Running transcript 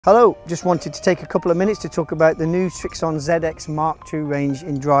Hello, just wanted to take a couple of minutes to talk about the new Srixon ZX Mark II range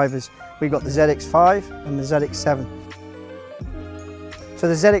in drivers. We've got the ZX5 and the ZX7. So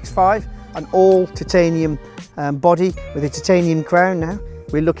the ZX5, an all titanium body with a titanium crown now.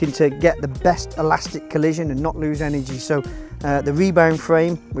 We're looking to get the best elastic collision and not lose energy. So the rebound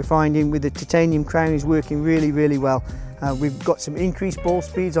frame we're finding with the titanium crown is working really well. We've got some increased ball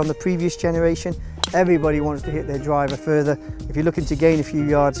speeds on the previous generation. Everybody wants to hit their driver further. If you're looking to gain a few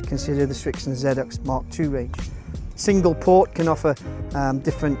yards, consider the Srixon ZX Mark II range. Single port can offer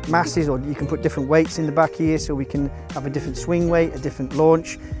different masses, or you can put different weights in the back here, so we can have a different swing weight, a different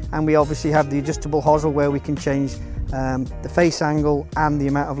launch, and we obviously have the adjustable hosel where we can change the face angle and the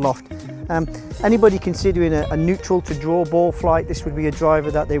amount of loft. Anybody considering a neutral to draw ball flight, this would be a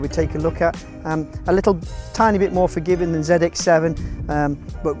driver that they would take a look at. A little tiny bit more forgiving than ZX7,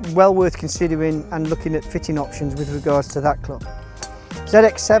 but well worth considering and looking at fitting options with regards to that club.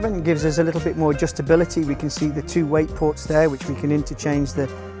 ZX7 gives us a little bit more adjustability. We can see the two weight ports there, which we can interchange the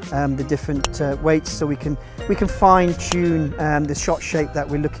different weights, so we can fine tune the shot shape that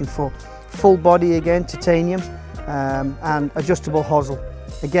we're looking for. Full body again, titanium, and adjustable hosel.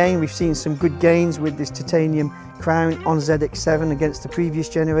 Again, we've seen some good gains with this titanium crown on ZX7 against the previous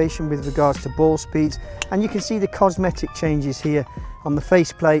generation with regards to ball speeds, and you can see the cosmetic changes here on the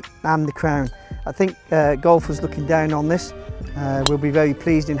faceplate and the crown. I think golfers looking down on this will be very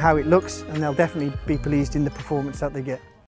pleased in how it looks, and they'll definitely be pleased in the performance that they get.